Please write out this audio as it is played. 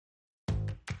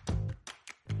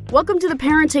Welcome to the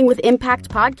Parenting with Impact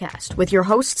podcast with your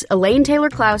hosts Elaine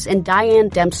Taylor-Klaus and Diane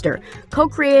Dempster,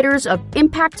 co-creators of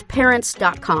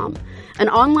ImpactParents.com, an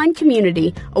online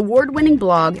community, award-winning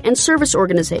blog, and service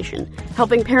organization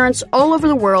helping parents all over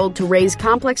the world to raise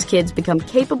complex kids become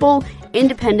capable,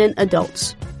 independent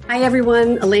adults. Hi,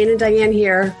 everyone. Elaine and Diane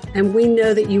here. And we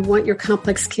know that you want your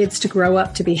complex kids to grow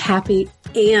up to be happy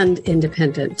and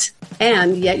independent.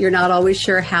 And yet you're not always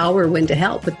sure how or when to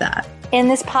help with that. In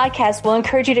this podcast, we'll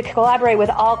encourage you to collaborate with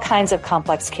all kinds of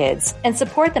complex kids and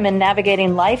support them in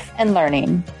navigating life and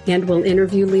learning. And we'll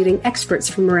interview leading experts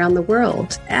from around the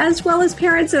world, as well as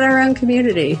parents in our own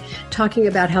community, talking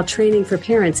about how training for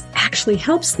parents actually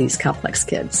helps these complex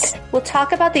kids. We'll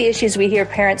talk about the issues we hear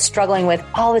parents struggling with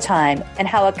all the time and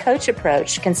how a coach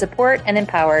approach can support and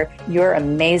empower your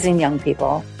amazing young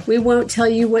people. We won't tell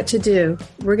you what to do.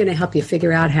 We're going to help you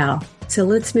figure out how. So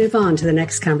let's move on to the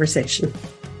next conversation.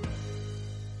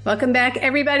 Welcome back,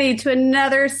 everybody, to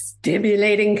another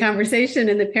stimulating conversation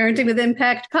in the Parenting with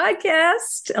Impact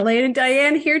podcast. Elaine and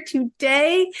Diane here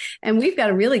today, and we've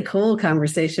got a really cool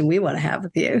conversation we want to have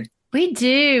with you. We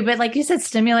do, but like you said,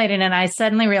 stimulating, and I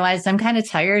suddenly realized I'm kind of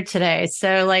tired today.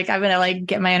 So I'm going to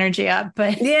get my energy up.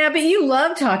 But yeah, but you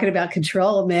love talking about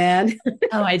control, man.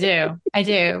 Oh, I do.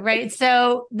 Right.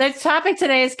 So the topic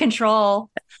today is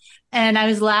control. And I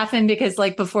was laughing because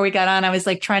before we got on, I was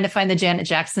trying to find the Janet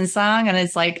Jackson song. And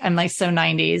it's I'm so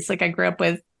 90s. I grew up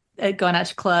with going out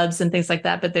to clubs and things like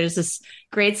that. But there's this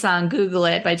great song, Google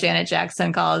it, by Janet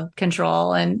Jackson called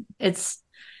Control. And it's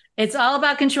all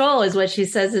about control is what she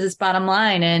says is its bottom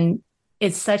line. And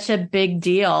it's such a big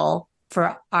deal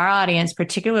for our audience,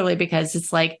 particularly because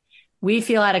it's we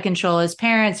feel out of control as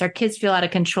parents. Our kids feel out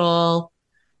of control.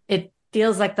 It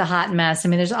feels like the hot mess. I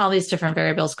mean, there's all these different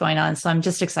variables going on. So I'm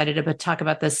just excited to talk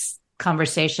about this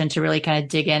conversation to really kind of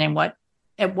dig in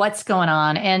and what's going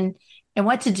on and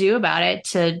what to do about it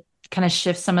to kind of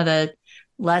shift some of the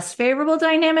less favorable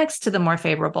dynamics to the more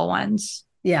favorable ones.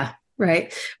 Yeah.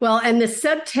 Right. Well, and the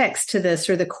subtext to this,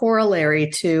 or the corollary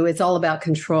to it's all about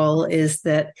control, is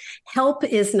that help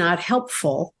is not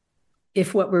helpful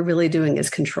if what we're really doing is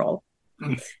control.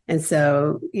 And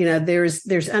so,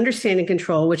 there's understanding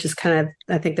control, which is kind of,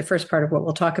 I think, the first part of what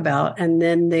we'll talk about. And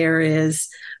then there is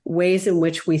ways in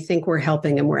which we think we're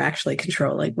helping and we're actually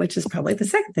controlling, which is probably the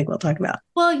second thing we'll talk about.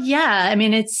 Well, yeah. I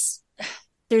mean,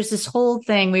 there's this whole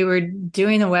thing. We were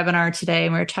doing the webinar today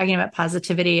and we were talking about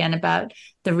positivity and about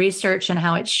the research and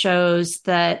how it shows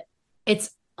that it's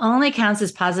only counts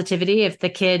as positivity if the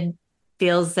kid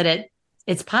feels that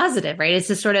it's positive, right? It's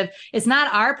just it's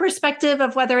not our perspective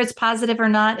of whether it's positive or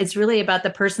not. It's really about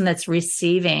the person that's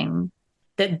receiving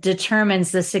that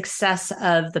determines the success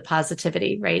of the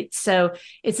positivity, right? So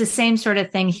it's the same sort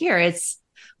of thing here.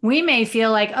 We may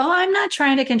feel I'm not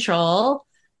trying to control,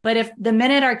 but if the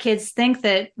minute our kids think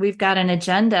that we've got an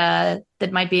agenda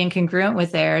that might be incongruent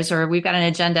with theirs, or we've got an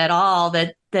agenda at all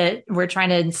that we're trying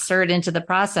to insert into the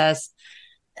process,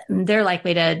 they're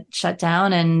likely to shut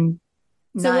down and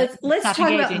let's talk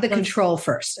about the control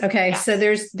first. Okay. Yeah. So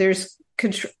there's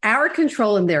our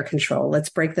control and their control. Let's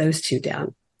break those two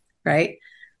down, right?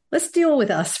 Let's deal with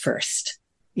us first.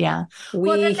 Yeah.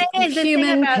 We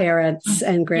human parents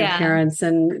and grandparents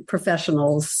and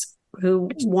professionals who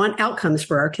want outcomes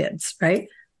for our kids, right?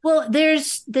 Well,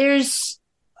 there's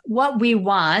what we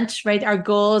want, right? Our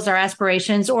goals, our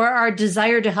aspirations, or our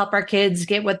desire to help our kids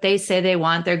get what they say they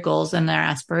want, their goals and their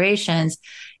aspirations.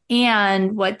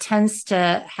 And what tends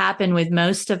to happen with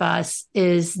most of us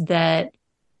is that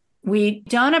we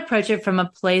don't approach it from a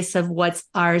place of what's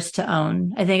ours to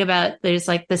own. I think about there's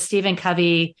the Stephen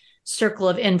Covey circle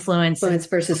of influence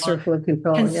versus circle of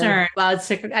control. Concern. Yeah. Well,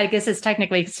 I guess it's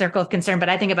technically circle of concern, but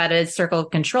I think about it as circle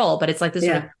of control. But it's this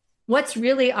sort of what's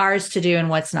really ours to do and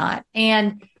what's not.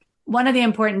 And one of the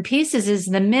important pieces is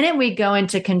the minute we go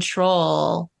into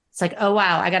control, it's oh,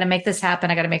 wow, I got to make this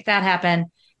happen. I got to make that happen.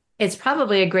 It's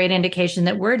probably a great indication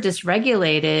that we're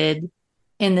dysregulated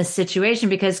in this situation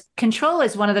because control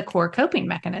is one of the core coping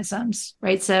mechanisms,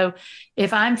 right? So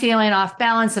if I'm feeling off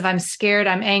balance, if I'm scared,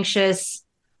 I'm anxious,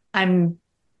 I'm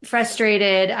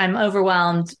frustrated, I'm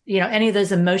overwhelmed, any of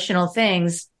those emotional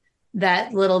things,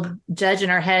 that little judge in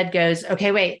our head goes,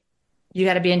 okay, wait, you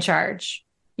got to be in charge.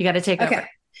 You got to take over.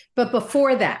 But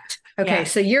before that,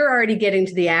 so you're already getting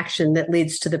to the action that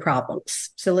leads to the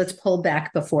problems. So let's pull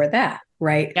back before that,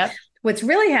 right? Yep. What's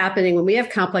really happening when we have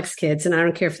complex kids, and I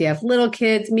don't care if you have little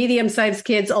kids, medium-sized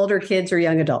kids, older kids, or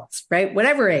young adults, right?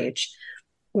 Whatever age,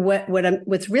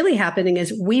 what's really happening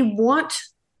is we want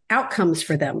outcomes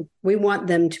for them. We want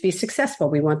them to be successful.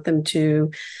 We want them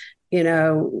to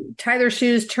tie their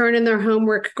shoes, turn in their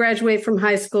homework, graduate from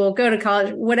high school, go to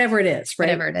college, whatever it is, right?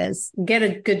 Whatever it is. Get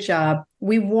a good job.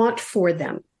 We want for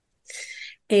them.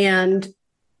 And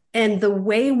the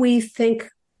way we think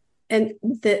and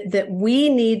that we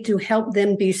need to help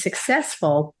them be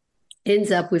successful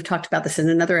ends up, we've talked about this in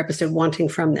another episode, wanting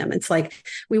from them. It's like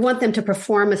we want them to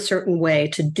perform a certain way,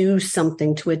 to do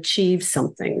something, to achieve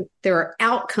something. There are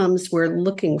outcomes we're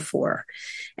looking for.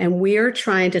 And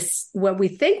what we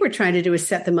think we're trying to do is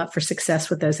set them up for success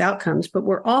with those outcomes, but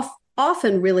we're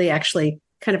often really actually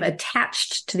kind of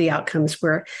attached to the outcomes.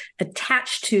 We're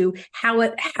attached to how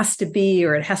it has to be,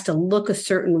 or it has to look a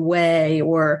certain way,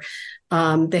 or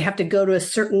they have to go to a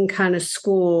certain kind of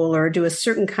school or do a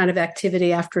certain kind of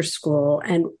activity after school.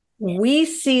 And we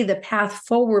see the path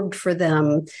forward for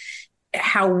them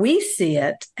how we see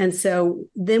it. And so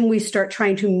then we start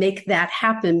trying to make that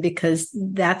happen because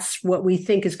that's what we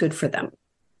think is good for them.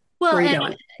 Well,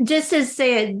 and just to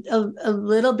say it a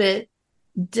little bit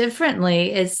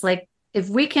differently, it's like, if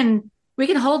we can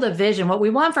hold a vision, what we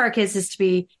want for our kids is to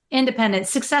be independent,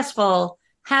 successful,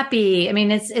 happy. I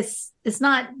mean, it's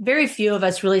not, very few of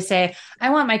us really say, I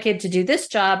want my kid to do this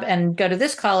job and go to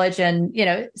this college. And,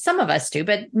 some of us do,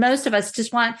 but most of us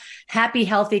just want happy,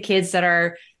 healthy kids that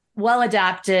are well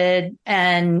adapted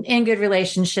and in good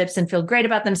relationships and feel great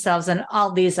about themselves and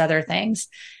all these other things.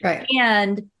 Right.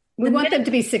 And we want them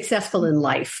to be successful in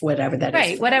life, whatever that is.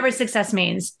 Right. Whatever success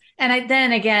means. And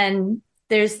then again,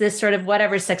 there's this sort of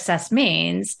whatever success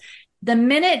means. The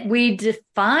minute we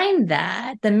define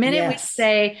that, the minute we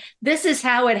say, this is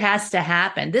how it has to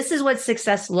happen, this is what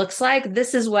success looks like,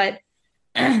 this is what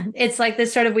it's like,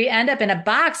 this sort of, we end up in a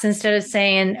box instead of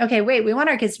saying, okay, wait, we want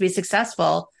our kids to be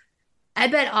successful. I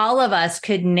bet all of us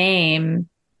could name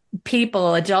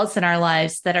people, adults in our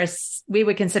lives that we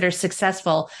would consider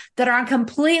successful, that are on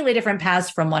completely different paths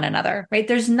from one another, right?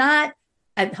 There's not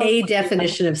a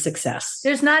definition of success.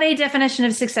 There's not a definition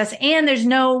of success, and there's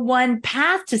no one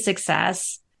path to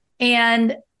success.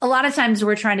 And a lot of times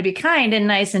we're trying to be kind and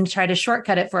nice and try to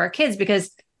shortcut it for our kids because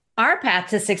our path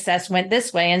to success went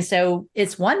this way. And so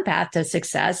it's one path to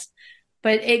success,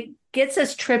 but it gets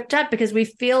us tripped up because we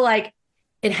feel like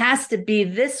it has to be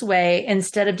this way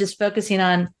instead of just focusing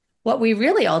on what we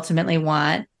really ultimately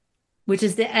want, which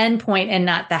is the end point and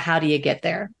not the how do you get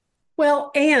there.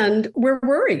 Well, and we're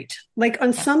worried. Like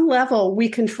on some level, we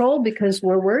control because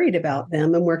we're worried about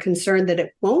them and we're concerned that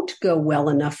it won't go well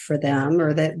enough for them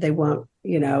or that they won't,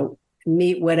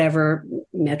 meet whatever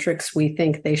metrics we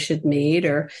think they should meet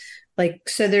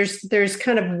so there's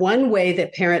kind of one way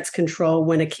that parents control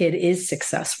when a kid is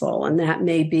successful. And that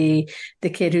may be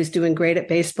the kid who's doing great at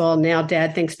baseball. Now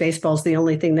dad thinks baseball is the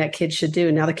only thing that kid should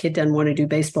do. Now the kid doesn't want to do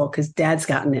baseball because dad's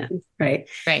gotten in. Right.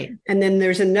 Right. And then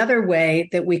there's another way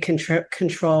that we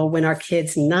control when our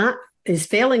kid's is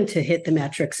failing to hit the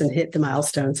metrics and hit the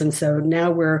milestones. And so now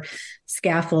we're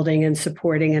scaffolding and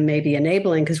supporting and maybe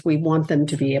enabling because we want them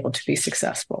to be able to be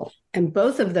successful. And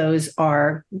both of those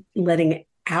are letting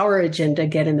our agenda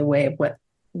get in the way of what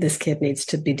this kid needs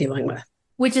to be dealing with.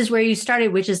 Which is where you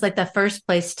started, which is like the first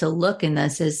place to look in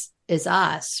this is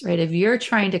us, right? If you're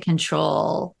trying to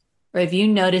control, or if you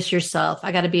notice yourself,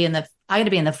 I got to be in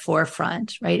the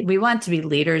forefront, right? We want to be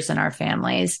leaders in our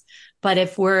families. But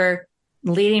if we're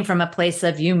leading from a place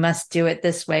of you must do it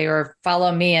this way or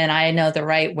follow me and I know the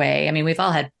right way. I mean, we've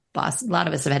all had bosses, a lot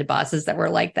of us have had bosses that were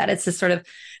like that. It's just sort of,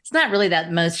 it's not really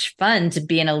that much fun to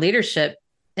be in a leadership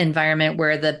environment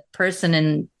where the person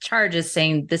in charge is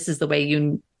saying, this is the way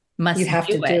you have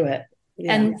to do it.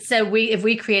 Yeah. And so if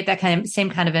we create that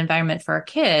same kind of environment for our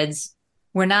kids,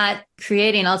 we're not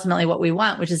creating ultimately what we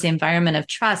want, which is the environment of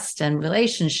trust and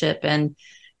relationship and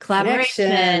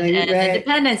collaboration and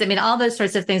independence. I mean, all those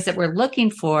sorts of things that we're looking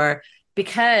for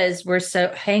because we're so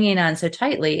hanging on so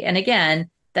tightly. And again,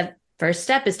 the first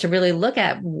step is to really look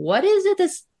at what is it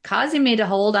that's causing me to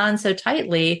hold on so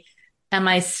tightly? Am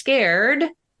I scared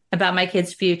about my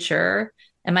kid's future?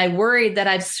 Am I worried that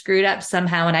I've screwed up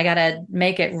somehow and I got to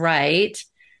make it right?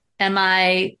 Am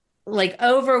I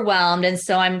overwhelmed? And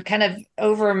so I'm kind of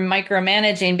over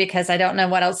micromanaging because I don't know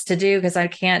what else to do because I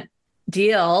can't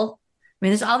deal. I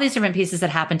mean, there's all these different pieces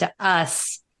that happen to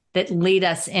us that lead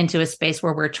us into a space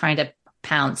where we're trying to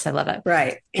pounce. I love it.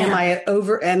 Right. Yeah.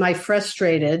 Am I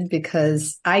frustrated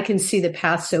because I can see the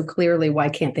path so clearly? Why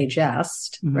can't they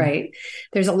just? Mm-hmm. Right.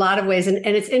 There's a lot of ways. And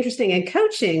it's interesting in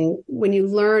coaching, when you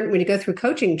go through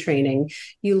coaching training,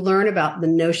 you learn about the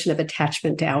notion of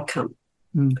attachment to outcome.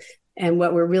 Mm. And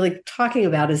what we're really talking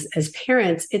about is, as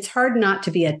parents, it's hard not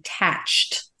to be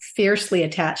fiercely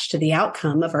attached to the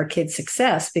outcome of our kids'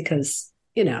 success because,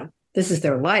 this is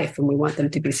their life and we want them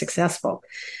to be successful.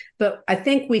 But I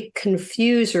think we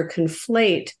confuse or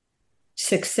conflate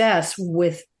success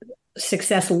with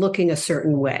success looking a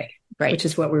certain way. Right. Which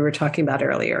is what we were talking about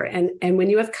earlier. And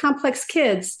when you have complex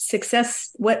kids,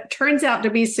 success, what turns out to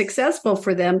be successful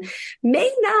for them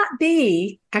may not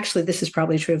be, actually, this is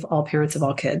probably true of all parents of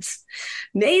all kids,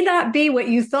 may not be what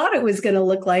you thought it was going to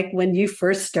look like when you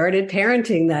first started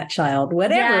parenting that child,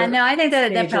 whatever. Yeah, no, I think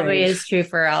that probably range. is true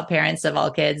for all parents of all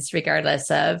kids,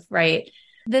 regardless of, right?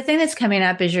 The thing that's coming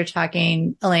up as you're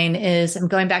talking, Elaine, is I'm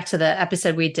going back to the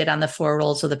episode we did on the 4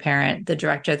 roles of the parent, the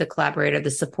director, the collaborator,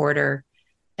 the supporter,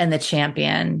 and the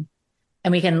champion.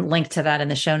 And we can link to that in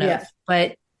the show notes. Yeah.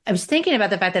 But I was thinking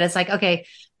about the fact that it's like, okay,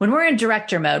 when we're in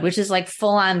director mode, which is like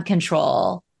full on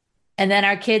control, and then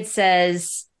our kid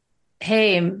says,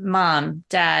 hey, mom,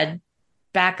 dad,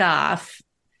 back off.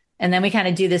 And then we kind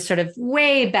of do this sort of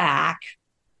way back,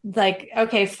 like,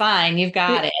 okay, fine, you've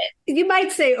got it. You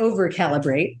might say over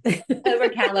calibrate. Over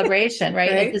calibration,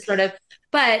 right? It's just sort of,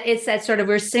 but it's that sort of,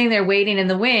 we're sitting there waiting in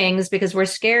the wings because we're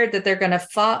scared that they're going to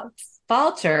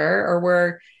falter, or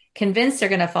we're convinced they're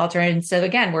going to falter. And so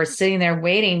again, we're sitting there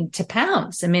waiting to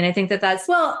pounce. I mean, I think that's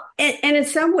well, and in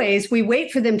some ways we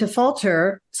wait for them to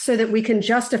falter so that we can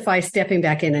justify stepping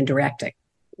back in and directing,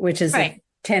 which is a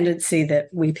tendency that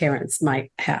we parents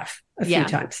might have a few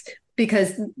times,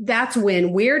 because that's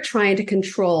when we're trying to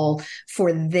control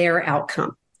for their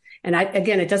outcome. And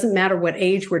again, it doesn't matter what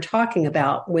age we're talking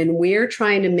about when we're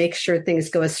trying to make sure things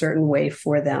go a certain way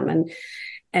for them.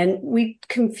 And we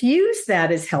confuse that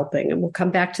as helping, and we'll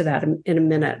come back to that in a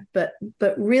minute. But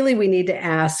really, we need to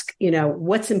ask,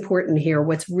 what's important here?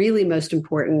 What's really most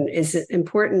important? Is it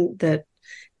important that,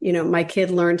 my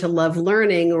kid learn to love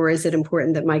learning, or is it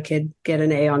important that my kid get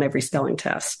an A on every spelling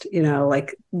test?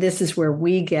 Like this is where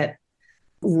we get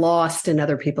lost in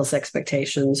other people's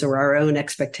expectations or our own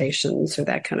expectations or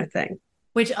that kind of thing.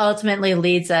 Which ultimately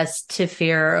leads us to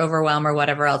fear, overwhelm, or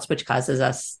whatever else, which causes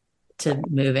us to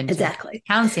move into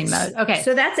pouncing mode. Okay.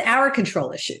 So that's our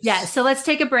control issues. Yeah. So let's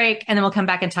take a break and then we'll come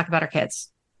back and talk about our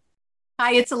kids.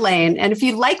 Hi, it's Elaine. And if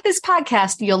you like this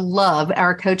podcast, you'll love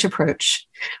our coach approach.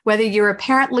 Whether you're a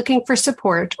parent looking for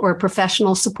support or a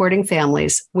professional supporting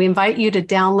families, we invite you to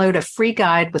download a free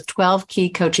guide with 12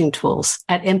 key coaching tools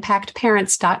at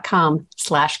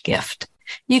impactparents.com/gift.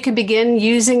 You can begin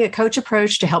using a coach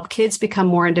approach to help kids become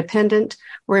more independent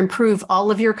or improve all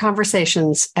of your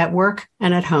conversations at work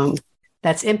and at home.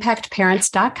 That's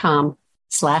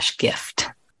impactparents.com/gift.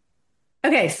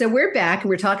 Okay, so we're back and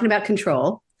we're talking about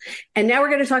control. And now we're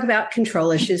going to talk about control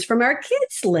issues from our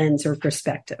kids' lens or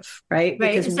perspective, right?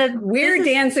 Because we're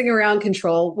dancing around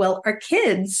control. Well, our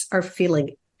kids are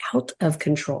feeling out of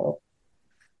control.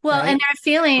 Well, and they're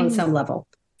feeling on some level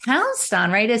pounced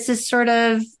on, right? It's just sort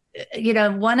of,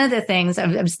 one of the things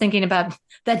I was thinking about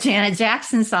that Janet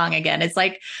Jackson song again. It's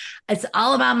like, it's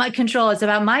all about my control. It's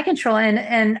about my control.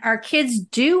 And our kids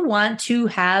do want to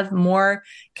have more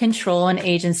control and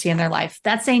agency in their life.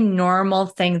 That's a normal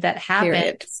thing that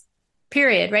happens.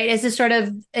 Period. Right. It's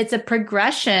a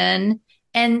progression,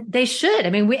 and they should. I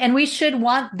mean, we should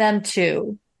want them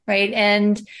to. Right.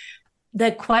 And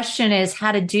the question is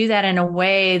how to do that in a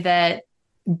way that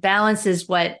balances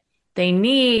what they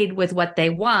need with what they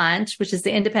want, which is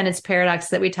the independence paradox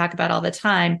that we talk about all the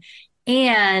time,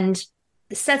 and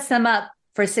sets them up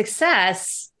for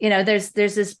success. There's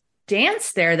this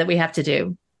dance there that we have to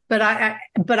do. But I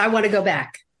want to go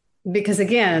back, because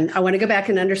again, I want to go back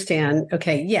and understand,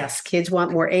 okay, yes, kids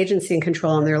want more agency and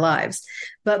control in their lives.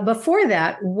 But before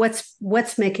that,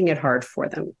 what's making it hard for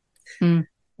them?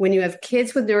 When you have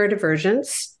kids with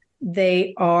neurodivergence,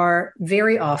 they are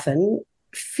very often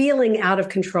feeling out of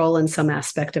control in some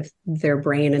aspect of their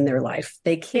brain and their life.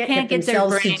 They can't get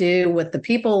themselves to do what the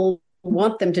people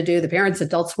want them to do, the parents,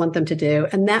 adults want them to do,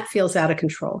 and that feels out of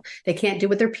control. They can't do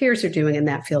what their peers are doing, and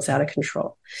that feels out of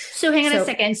control. So hang on a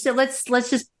second. So let's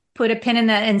just put a pin in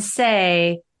that and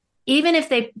say, even if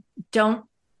they don't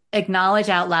acknowledge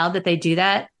out loud that they do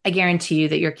that, I guarantee you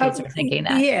that your kids are thinking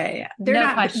that. Yeah.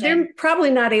 They're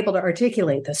probably not able to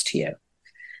articulate this to you.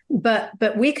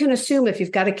 But we can assume if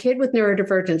you've got a kid with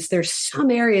neurodivergence, there's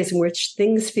some areas in which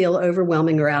things feel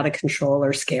overwhelming or out of control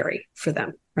or scary for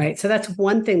them, right? So that's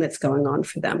one thing that's going on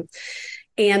for them.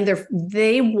 And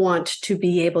they want to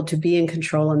be able to be in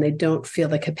control, and they don't feel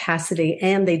the capacity,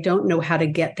 and they don't know how to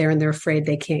get there, and they're afraid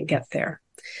they can't get there.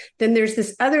 Then there's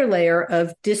this other layer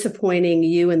of disappointing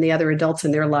you and the other adults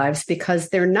in their lives because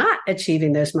they're not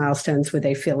achieving those milestones where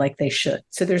they feel like they should.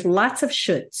 So there's lots of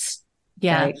shoulds.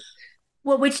 Yeah. Right?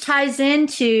 Well, which ties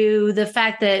into the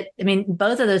fact that,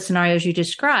 both of those scenarios you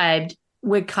described,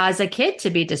 would cause a kid to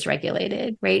be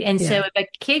dysregulated, right? And Yeah. so if a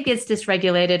kid gets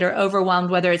dysregulated or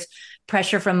overwhelmed, whether it's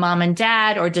pressure from mom and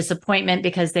dad or disappointment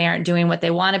because they aren't doing what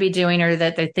they want to be doing or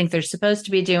that they think they're supposed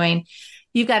to be doing,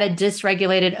 you've got a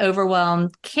dysregulated,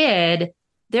 overwhelmed kid.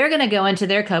 They're going to go into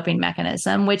their coping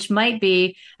mechanism, which might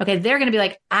be, okay, they're going to be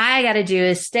like, I got to do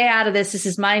is stay out of this. This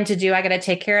is mine to do. I got to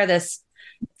take care of this.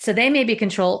 So they may be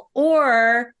control,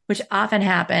 or which often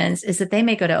happens is that they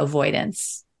may go to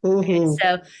avoidance. Mm-hmm.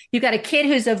 So you've got a kid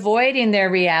who's avoiding their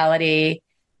reality,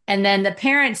 and then the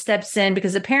parent steps in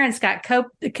because the parent's got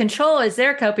control as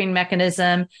their coping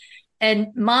mechanism. And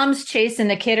mom's chasing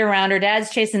the kid around or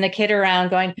dad's chasing the kid around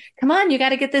going, come on, you got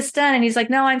to get this done. And he's like,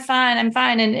 no, I'm fine. I'm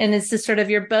fine. And it's just sort of,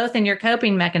 you're both in your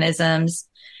coping mechanisms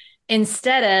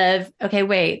instead of, okay,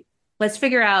 wait, let's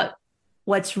figure out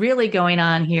what's really going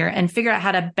on here and figure out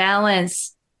how to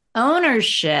balance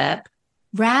ownership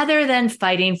rather than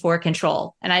fighting for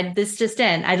control. And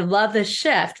I love the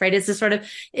shift, right? It's this sort of,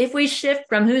 if we shift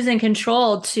from who's in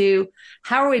control to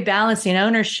how are we balancing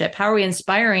ownership? How are we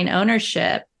inspiring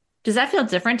ownership? Does that feel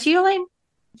different to you, Elaine?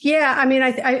 Yeah. I mean,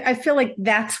 I feel like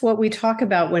that's what we talk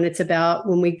about when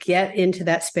we get into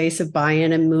that space of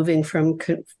buy-in and moving from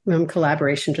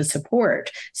collaboration to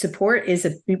support.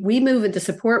 We move into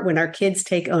support when our kids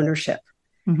take ownership.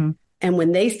 Mm-hmm. And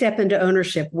when they step into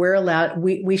ownership,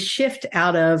 we shift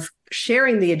out of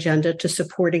sharing the agenda to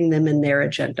supporting them in their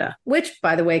agenda, which,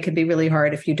 by the way, could be really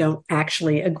hard if you don't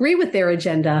actually agree with their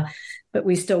agenda, but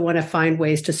we still want to find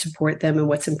ways to support them and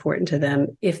what's important to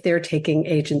them if they're taking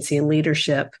agency and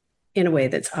leadership in a way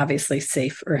that's obviously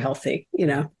safe or healthy. You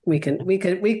know,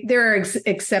 there are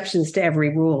exceptions to every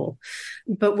rule.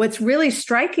 But what's really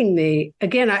striking me,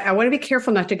 again, I want to be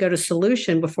careful not to go to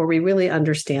solution before we really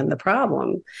understand the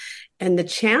problem. And the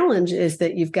challenge is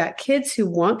that you've got kids who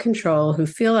want control, who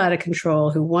feel out of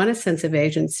control, who want a sense of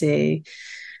agency,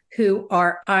 who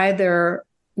are either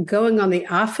going on the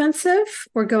offensive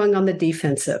or going on the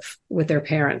defensive with their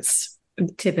parents,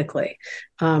 typically.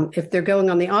 If they're going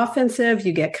on the offensive,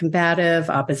 you get combative,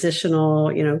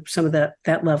 oppositional, some of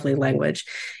that lovely language.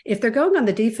 If they're going on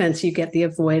the defense, you get the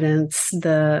avoidance,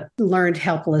 the learned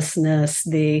helplessness,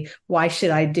 the why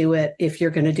should I do it if you're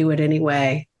going to do it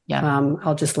anyway? Yeah.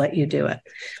 I'll just let you do it.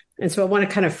 And so I want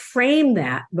to kind of frame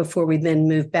that before we then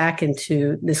move back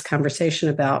into this conversation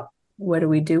about what do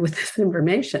we do with this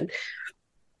information.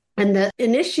 And the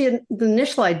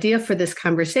initial idea for this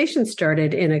conversation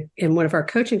started in one of our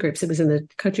coaching groups. It was in the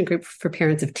coaching group for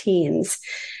parents of teens.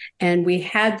 And we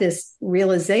had this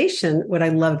realization. What I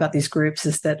love about these groups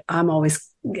is that I'm always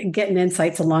getting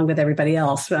insights along with everybody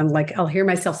else. I'm like, I'll hear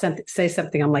myself say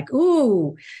something. I'm like,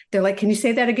 ooh, they're like, can you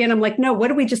say that again? I'm like, no, what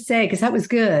did we just say? Because that was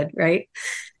good, right?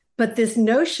 But this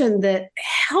notion that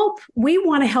we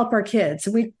want to help our kids.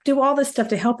 We do all this stuff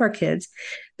to help our kids,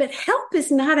 but help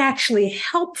is not actually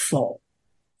helpful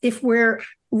if we're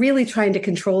really trying to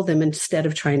control them instead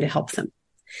of trying to help them.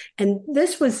 And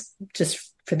this was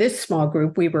just for this small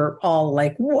group, we were all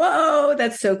like, whoa,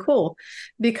 that's so cool.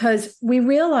 Because we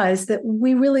realized that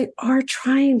we really are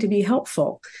trying to be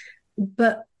helpful,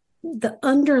 but the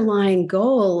underlying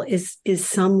goal is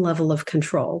some level of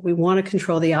control. We want to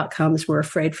control the outcomes. We're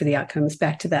afraid for the outcomes,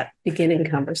 back to that beginning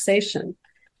conversation.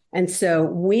 And so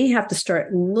we have to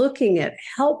start looking at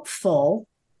helpful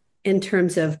in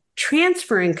terms of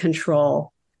transferring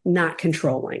control, not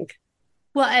controlling.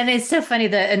 Well, and it's so funny,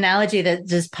 the analogy that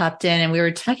just popped in, and we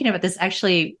were talking about this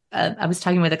actually, I was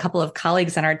talking with a couple of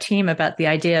colleagues on our team about the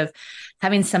idea of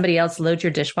having somebody else load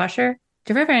your dishwasher.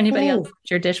 Do you ever have anybody else load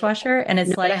your dishwasher? And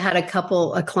it's like, I had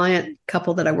a client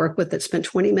couple that I work with that spent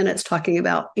 20 minutes talking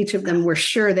about each of them were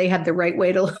sure they had the right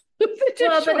way to load the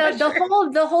dishwasher. Well,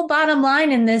 but the whole bottom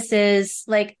line in this is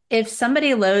like, if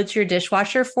somebody loads your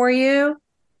dishwasher for you,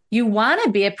 you want to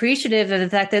be appreciative of the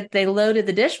fact that they loaded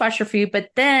the dishwasher for you, but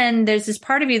then there's this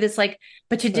part of you that's like,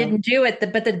 but you didn't do it.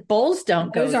 But the bowls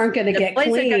don't go. Those aren't going to get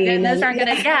clean. Those aren't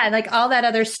going to, like all that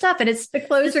other stuff. And it's the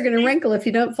clothes are going to wrinkle if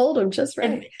you don't fold them just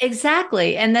right.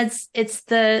 Exactly. And that's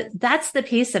the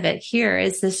piece of it here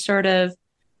is this sort of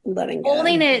letting go.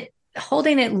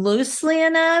 Holding it loosely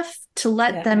enough to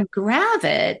let them grab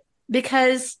it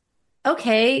because,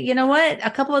 okay, you know what? A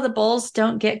couple of the bowls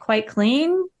don't get quite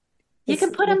clean. You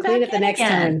can put them back the next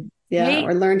time. Yeah. Right?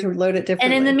 Or learn to load it differently.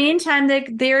 And in the meantime,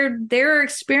 they're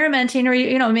experimenting,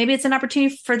 or, maybe it's an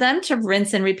opportunity for them to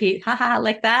rinse and repeat.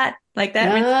 Like that. Rinse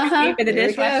and repeat with the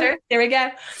dishwasher. There we go.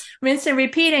 Rinse and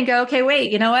repeat and go, okay,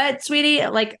 wait, you know what, sweetie?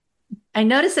 Like I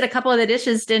noticed that a couple of the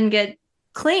dishes didn't get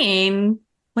clean.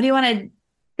 What do you want to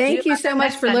Thank you so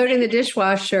much for loading the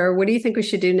dishwasher. What do you think we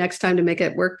should do next time to make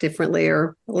it work differently?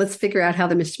 Or let's figure out how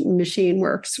the machine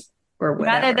works. or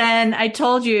whatever. Rather than, I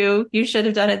told you, you should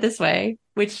have done it this way,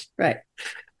 which. Right.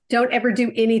 Don't ever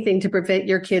do anything to prevent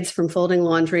your kids from folding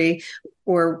laundry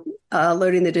or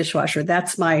loading the dishwasher.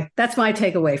 That's my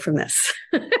takeaway from this.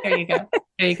 There you go.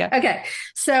 There you go. Okay.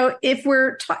 So if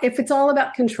it's all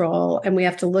about control, and we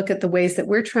have to look at the ways that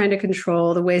we're trying to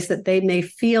control, the ways that they may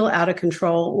feel out of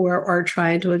control or are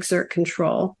trying to exert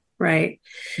control, right?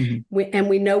 Mm-hmm.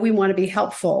 We know we want to be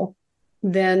helpful.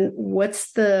 Then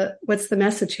what's the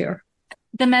message here?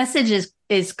 The message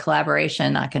is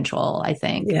collaboration, not control, I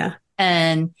think. Yeah.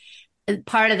 And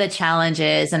part of the challenge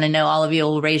is, and I know all of you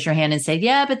will raise your hand and say,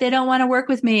 yeah, but they don't want to work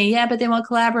with me. Yeah, but they won't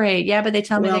collaborate. Yeah, but they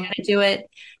tell me they're going to do it.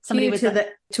 Somebody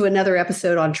to another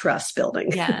episode on trust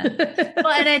building. Yeah. Well,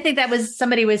 and I think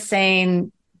somebody was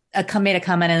saying, made a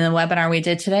comment in the webinar we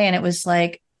did today. And it was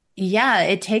like, yeah,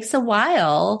 it takes a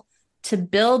while to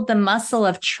build the muscle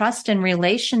of trust and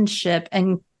relationship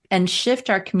and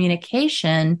shift our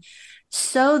communication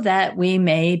so that we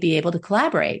may be able to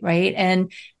collaborate, right?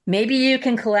 And maybe you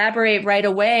can collaborate right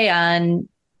away on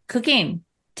cooking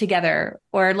together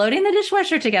or loading the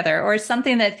dishwasher together or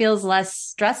something that feels less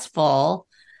stressful.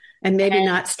 And maybe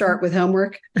not start with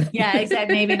homework. Yeah,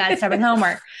 exactly. Maybe not start with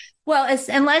homework. Well,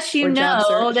 unless you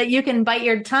know that you can bite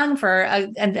your tongue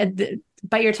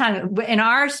bite your tongue. In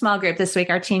our small group this week,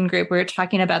 our teen group, we were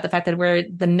talking about the fact that we're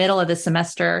the middle of the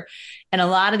semester. And a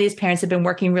lot of these parents have been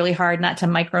working really hard not to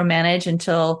micromanage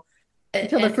until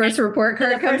the first report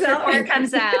card comes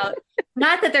out.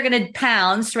 Not that they're going to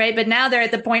pounce, right? But now they're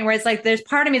at the point where it's like, there's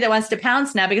part of me that wants to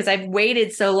pounce now because I've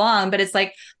waited so long. But it's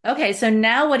like, okay, so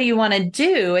now what do you want to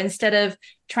do instead of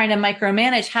trying to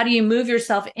micromanage? How do you move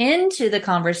yourself into the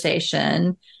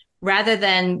conversation rather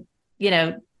than,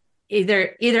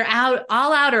 either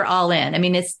all out or all in? I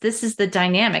mean, this is the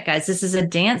dynamic, guys. This is a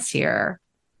dance here.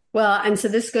 Well, and so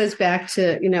this goes back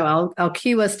to, I'll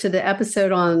cue us to the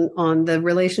episode on the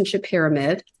relationship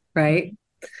pyramid, right?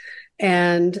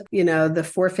 And, the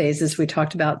 4 phases, we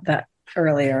talked about that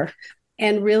earlier,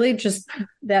 and really just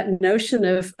that notion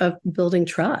of building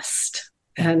trust.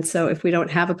 And so if we don't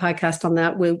have a podcast on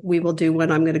that, we will do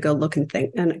one. I'm going to go look and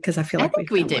think, and because I feel like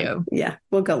we do. One. Yeah,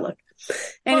 we'll go look.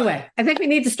 Anyway, I think we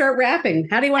need to start wrapping.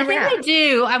 How do you want to wrap? I think we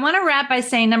do. I want to wrap by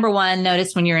saying, number 1,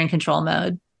 notice when you're in control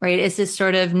mode. Right. It's this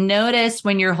sort of notice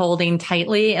when you're holding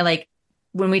tightly. And like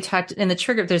when we talked in the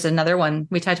trigger, there's another one.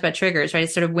 We talked about triggers, right?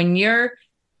 It's sort of when you're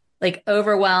like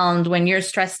overwhelmed, when you're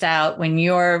stressed out, when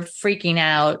you're freaking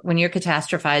out, when you're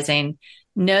catastrophizing,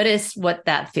 notice what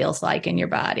that feels like in your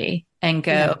body and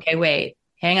go, okay, wait,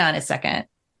 hang on a second.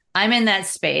 I'm in that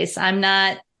space. I'm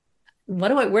not,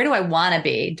 where do I want to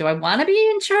be? Do I want to be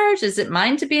in charge? Is it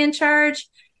mine to be in charge?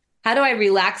 How do I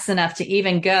relax enough to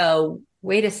even go,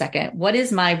 wait a second, what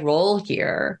is my role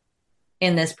here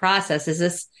in this process? Is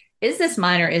this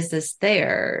mine or is this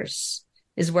theirs?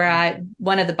 Is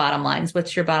one of the bottom lines.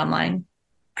 What's your bottom line?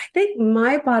 I think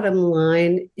my bottom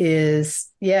line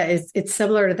is, it's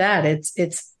similar to that.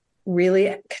 It's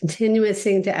really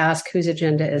continuing to ask, whose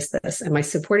agenda is this? Am I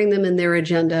supporting them in their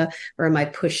agenda, or am I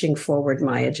pushing forward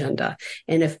my agenda?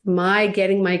 And if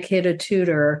getting my kid a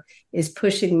tutor is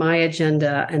pushing my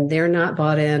agenda and they're not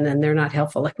bought in and they're not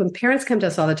helpful. Like when parents come to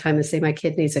us all the time and say, my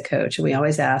kid needs a coach. And we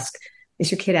always ask,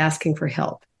 is your kid asking for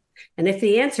help? And if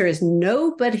the answer is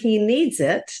no, but he needs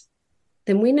it,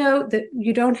 then we know that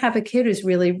you don't have a kid who's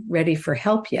really ready for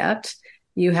help yet.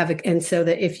 And so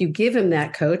that if you give him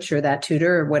that coach or that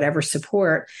tutor or whatever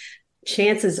support,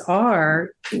 chances are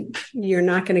you're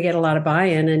not going to get a lot of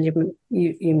buy-in, and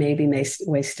you may be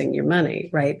wasting your money,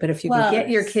 right? But if you can get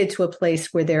your kid to a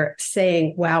place where they're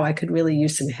saying, wow, I could really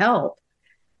use some help,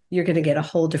 you're going to get a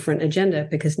whole different agenda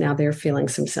because now they're feeling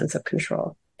some sense of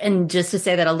control. And just to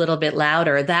say that a little bit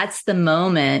louder, that's the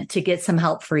moment to get some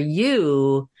help for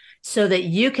you so that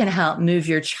you can help move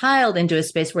your child into a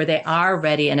space where they are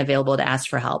ready and available to ask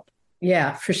for help.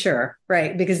 Yeah, for sure.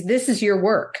 Right. Because this is your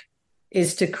work,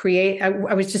 is to create. I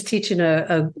was just teaching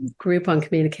a group on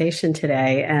communication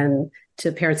today and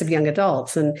to parents of young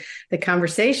adults. And the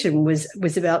conversation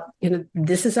was about,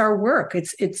 this is our work.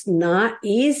 It's not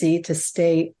easy to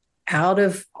stay out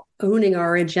of owning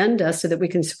our agenda so that we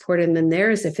can support them in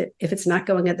theirs if it's not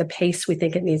going at the pace we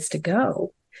think it needs to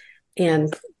go.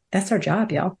 And that's our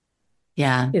job, y'all.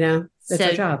 Yeah. That's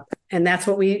our job. And that's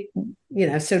what we,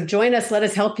 so join us. Let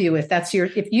us help you.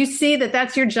 If you see that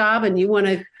that's your job and you want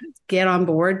to get on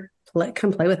board,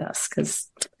 come play with us, because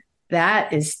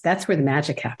that's where the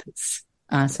magic happens.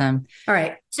 Awesome. All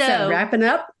right. So wrapping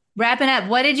up.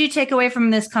 What did you take away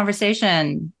from this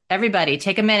conversation? Everybody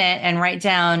take a minute and write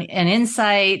down an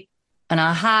insight, an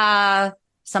aha,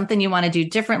 something you want to do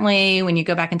differently when you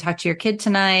go back and talk to your kid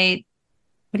tonight.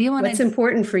 What do you want? What's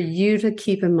important for you to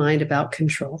keep in mind about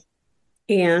control?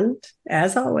 And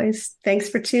as always, thanks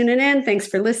for tuning in. Thanks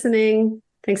for listening.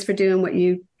 Thanks for doing what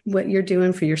you're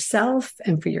doing for yourself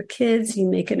and for your kids. You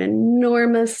make an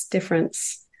enormous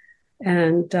difference.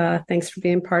 And thanks for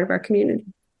being part of our community.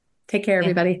 Take care,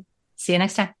 everybody. See you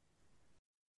next time.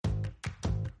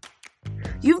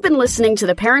 You've been listening to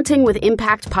the Parenting with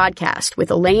Impact podcast with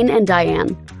Elaine and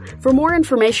Diane. For more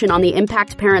information on the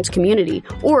Impact Parents community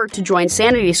or to join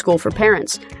Sanity School for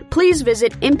Parents, please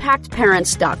visit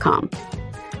impactparents.com.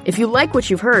 If you like what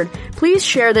you've heard, please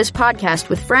share this podcast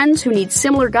with friends who need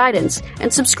similar guidance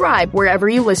and subscribe wherever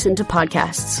you listen to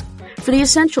podcasts. For the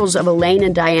essentials of Elaine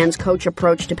and Diane's coach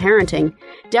approach to parenting,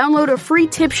 download a free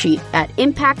tip sheet at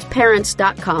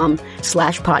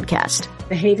impactparents.com/podcast.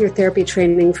 Behavior therapy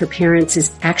training for parents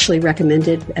is actually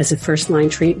recommended as a first-line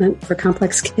treatment for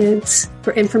complex kids.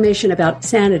 For information about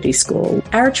Sanity School,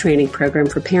 our training program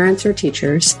for parents or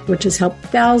teachers, which has helped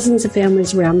thousands of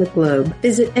families around the globe,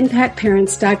 visit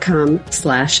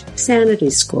impactparents.com/Sanity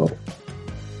School.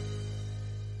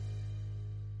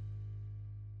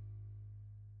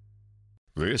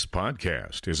 This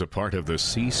podcast is a part of the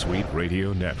C-Suite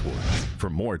Radio Network. For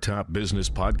more top business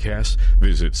podcasts,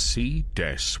 visit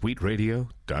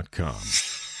c-suiteradio.com.